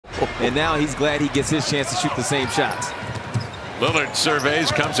and now he's glad he gets his chance to shoot the same shots. Lillard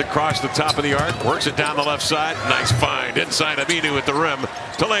surveys, comes across the top of the arc, works it down the left side. Nice find inside Aminu at the rim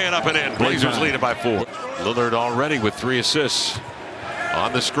to lay it up and in. Blazers lead it by 4. Lillard already with 3 assists.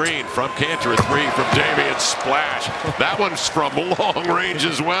 On the screen from Cantor, a 3 from Damian, splash. That one's from long range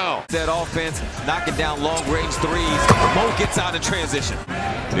as well. That offense knocking down long range threes. Mo gets out in transition.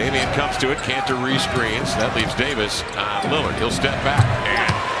 Damian comes to it, Cantor rescreens. That leaves Davis on Lillard. He'll step back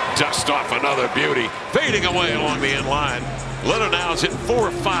and dust off another beauty. Fading away along the end line. Lillard now has hit 4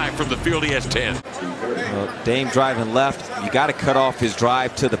 or 5 from the field. He has 10. Well, Dame driving left. You got to cut off his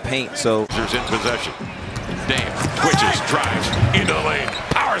drive to the paint. So there's in possession. Dame twitches, drives into the lane,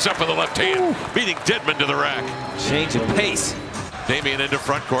 powers up with the left hand, beating Deadman to the rack. Change of pace. Damian into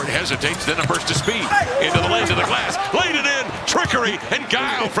front court, hesitates, then a burst of speed into the lane to the glass, laid it in, trickery and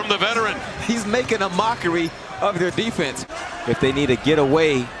guile from the veteran. He's making a mockery of their defense. If they need to get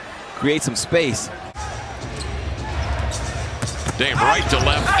away, create some space. Dame right to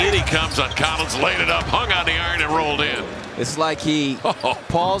left, in he comes on Collins, laid it up, hung on the iron and rolled in. It's like he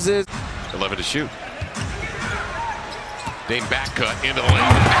pauses. 11 to shoot. Dame back cut into the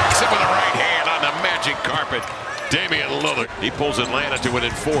lane, backs it with the right hand on the magic carpet. Damian Lillard. He pulls Atlanta to win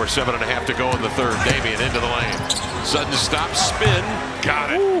in 4, 7.5 to go in the third. Damian into the lane. Sudden stop, spin,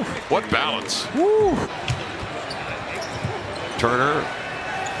 got it. Woo. What balance. Woo. Turner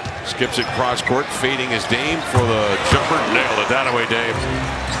skips it cross court, fading his Dame for the jumper. Nailed it that away, Dame.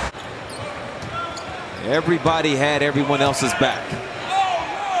 Everybody had everyone else's back.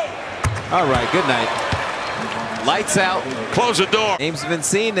 All right, good night. Lights out. Close the door. Dame's been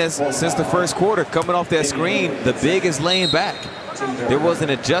seeing this since the first quarter. Coming off that screen, the big is laying back. There was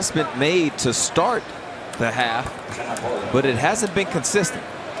an adjustment made to start the half, but it hasn't been consistent.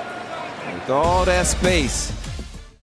 With all that space,